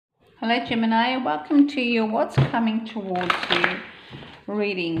Hello Gemini, welcome to your What's Coming Towards You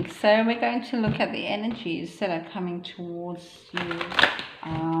reading. So we're going to look at the energies that are coming towards you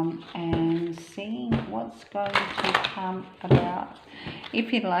and seeing what's going to come about.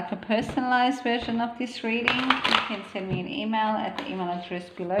 If you'd like a personalized version of this reading, you can send me an email at the email address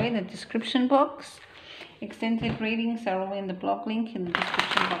below in the description box. Extended readings are all in the blog link in the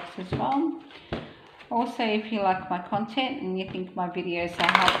description box as well. Also, if you like my content and you think my videos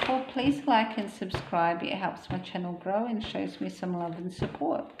are helpful, please like and subscribe. It helps my channel grow and shows me some love and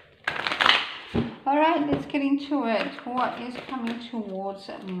support. Alright, let's get into it. What is coming towards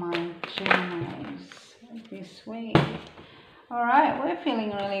my Geminis this week? Alright, we're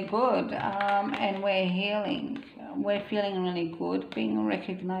feeling really good and we're healing. We're feeling really good, being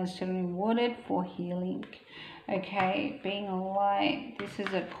recognized and rewarded for healing. Okay, being a light, this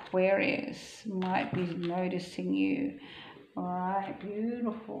is Aquarius, might be noticing you. Alright,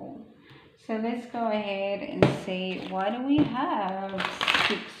 beautiful. So let's go ahead and see, why do we have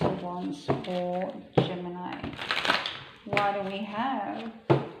 6 of Wands for Gemini? Why do we have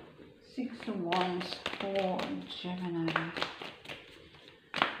 6 of Wands for Gemini?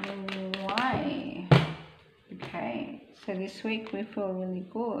 Why? Okay, so this week we feel really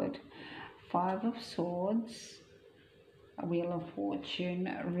good. 5 of Swords, a Wheel of Fortune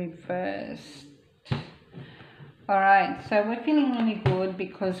reversed. Alright, so we're feeling really good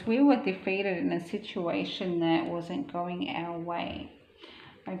because we were defeated in a situation that wasn't going our way.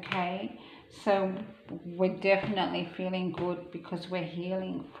 Okay, so we're definitely feeling good because we're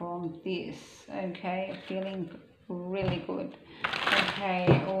healing from this. Okay, feeling really good.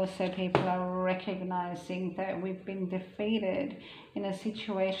 Okay, also people are recognizing that we've been defeated in a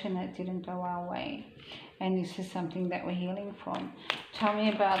situation that didn't go our way, and this is something that we're healing from. Tell me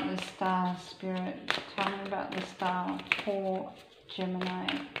about the star, Spirit. Tell me about the star for Gemini.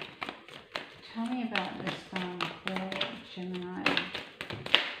 Tell me about the star for Gemini.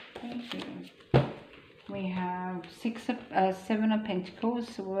 Thank you. We have 7 of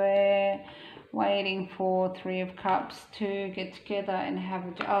Pentacles. We're waiting for 3 of Cups to get together and have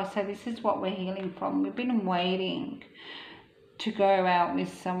so this is what we're healing from. We've been waiting to go out with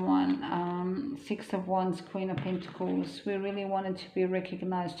someone. 6 of Wands, Queen of Pentacles. We really wanted to be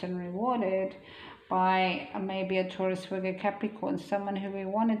recognized and rewarded by maybe a Taurus, Virgo, Capricorn, someone who we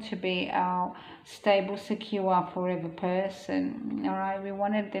wanted to be our stable, secure, forever person. All right, we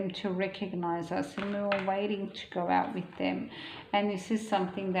wanted them to recognize us, and we were waiting to go out with them, and this is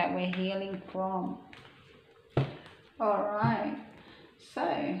something that we're healing from. All right,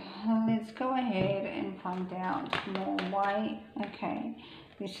 so let's go ahead and find out more why. Okay,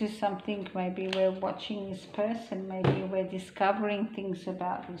 this is something, maybe we're watching this person, maybe we're discovering things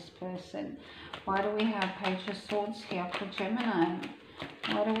about this person. Why do we have Page of Swords here for Gemini?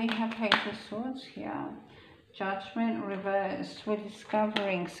 Why do we have Page of Swords here? Judgment reversed. We're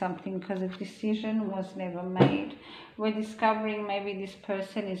discovering something because a decision was never made. We're discovering maybe this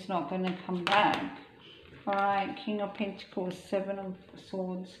person is not going to come back. Alright, King of Pentacles, 7 of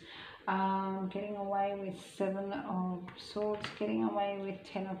Swords. Getting away with 7 of Swords, getting away with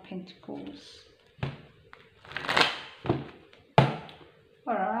 10 of Pentacles.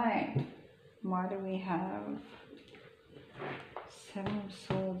 Alright, why do we have 7 of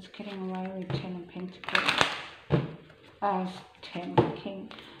Swords, getting away with 10 of Pentacles? 10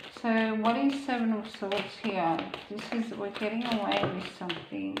 King. So what is 7 of Swords here? This is, we're getting away with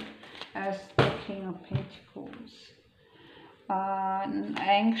something as the King of Pentacles.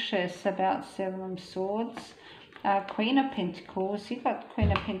 Anxious about 7 of Swords. Queen of Pentacles. You got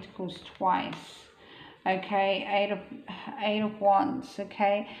Queen of Pentacles twice. Okay, 8 of Wands.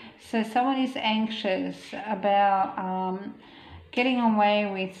 Okay, so someone is anxious about getting away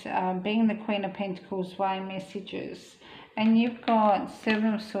with being the Queen of Pentacles via messages. And you've got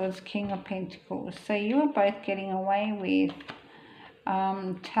 7 of Swords, King of Pentacles. So you are both getting away with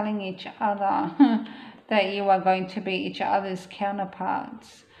telling each other that you are going to be each other's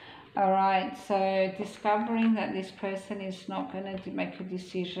counterparts. Alright, so discovering that this person is not going to make a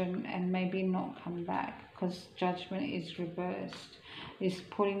decision and maybe not come back because judgment is reversed, is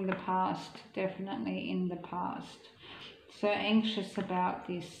putting the past definitely in the past. So anxious about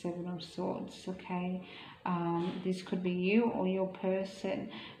this 7 of Swords. Okay, this could be you or your person.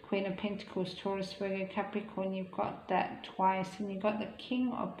 Queen of Pentacles, Taurus, Virgo, Capricorn. You've got that twice, and you've got the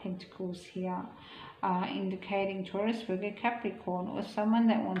King of Pentacles here, indicating Taurus, Virgo, Capricorn, or someone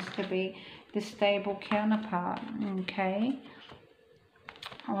that wants to be the stable counterpart. Okay,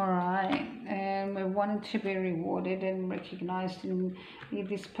 all right, and we wanted to be rewarded and recognized in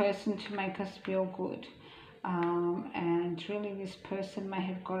this person to make us feel good. and really this person may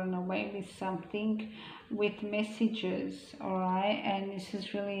have gotten away with something with messages, all right? And this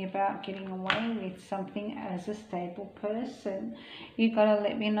is really about getting away with something as a stable person. You got to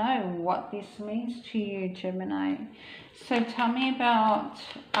let me know what this means to you, Gemini. So tell me about,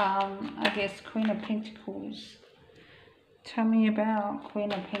 I guess, Queen of Pentacles. Tell me about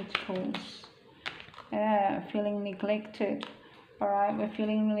Queen of Pentacles. Yeah, feeling neglected. Alright, we're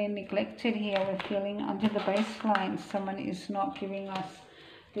feeling really neglected here. We're feeling under the baseline. Someone is not giving us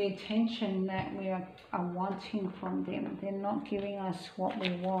the attention that we are wanting from them. They're not giving us what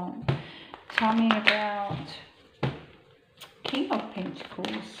we want. Tell me about King of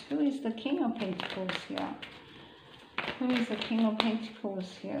Pentacles. Who is the King of Pentacles here? Who is the King of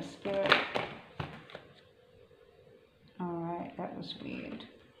Pentacles here, Spirit? Alright, that was weird,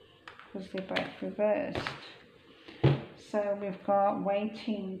 because they're both reversed. So we've got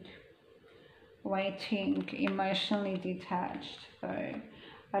waiting, emotionally detached though.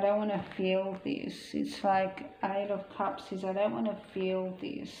 I don't want to feel this. It's like 8 of Cups is I don't want to feel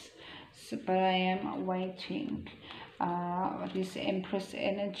this, so, but I am waiting. This Empress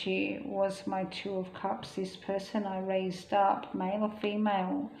energy was my 2 of Cups. This person I raised up, male or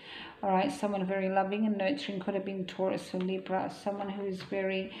female. All right, someone very loving and nurturing, could have been Taurus or Libra. Someone who is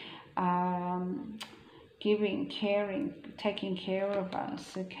very giving, caring, taking care of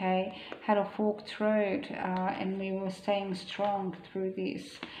us, okay? Had a forked road, and we were staying strong through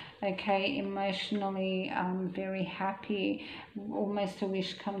this, okay? Emotionally very happy, almost a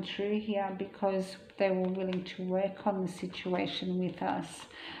wish come true here, because they were willing to work on the situation with us.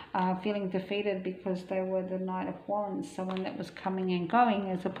 Feeling defeated because they were the Knight of Wands, someone that was coming and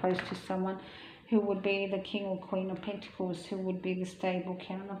going, as opposed to someone who would be the King or Queen of Pentacles, who would be the stable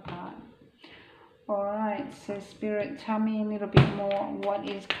counterpart. Alright, so Spirit, tell me a little bit more what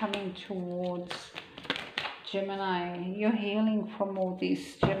is coming towards Gemini. You're healing from all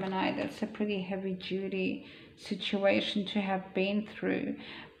this, Gemini. That's a pretty heavy duty situation to have been through,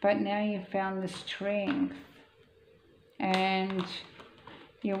 but now you've found the strength and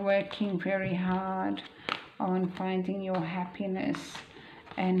you're working very hard on finding your happiness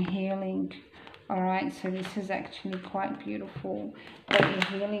and healing. Alright, so this is actually quite beautiful that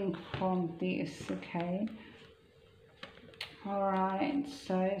you're healing from this, okay? Alright,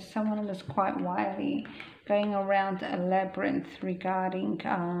 so someone was quite wily, going around a labyrinth regarding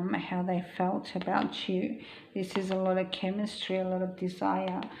how they felt about you. This is a lot of chemistry, a lot of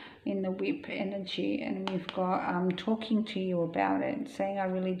desire in the whip energy, and we've got talking to you about it, saying I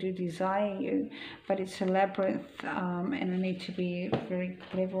really do desire you, but it's a labyrinth, and I need to be very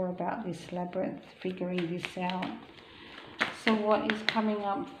clever about this labyrinth, figuring this out. So what is coming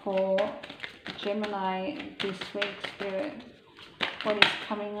up for Gemini this week, Spirit? What is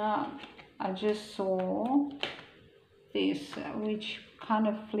coming up? I just saw this, which kind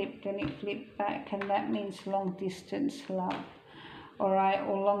of flipped, and it flipped back, and that means long distance love. Alright,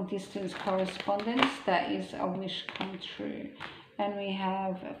 or long distance correspondence. That is a wish come true. And we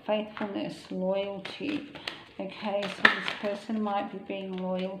have faithfulness, loyalty. Okay, so this person might be being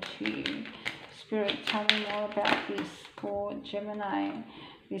loyal to you. Spirit, tell me more about this for Gemini.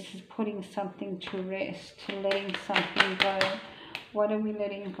 This is putting something to rest, letting something go. What are we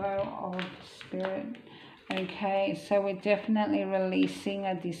letting go of, Spirit? Okay, so we're definitely releasing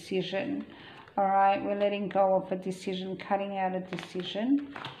a decision. Alright, we're letting go of a decision, cutting out a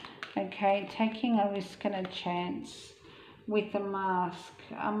decision. Okay, taking a risk and a chance with a mask.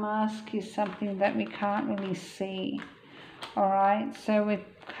 A mask is something that we can't really see. Alright, so we're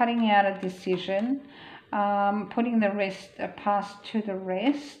cutting out a decision, putting the rest, a past to the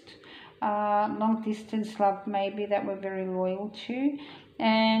rest. Long distance love maybe that we're very loyal to,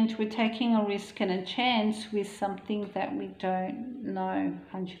 and we're taking a risk and a chance with something that we don't know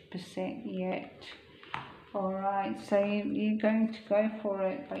 100% yet. Alright, so you're going to go for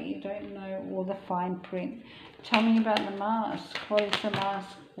it, but you don't know all the fine print. Tell me about the mask. What is the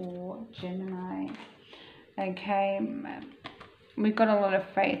mask for Gemini? Okay, we've got a lot of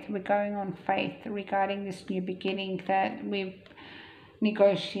faith. We're going on faith regarding this new beginning that we've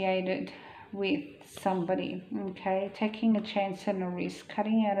negotiated with somebody. Okay, taking a chance and a risk,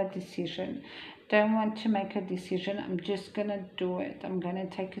 cutting out a decision. Don't want to make a decision. I'm just gonna do it. I'm gonna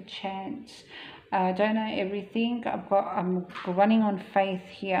take a chance. I don't know everything. I'm running on faith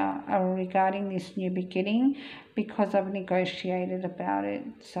here regarding this new beginning, because I've negotiated about it.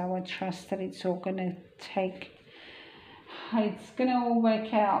 So I trust that it's all gonna all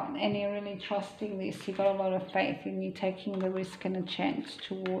work out, and you're really trusting this. You've got a lot of faith, and you're taking the risk and a chance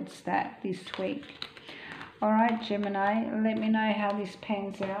towards that this week. All right, Gemini, let me know how this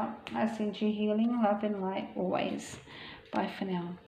pans out. I send you healing, love and light always. Bye for now.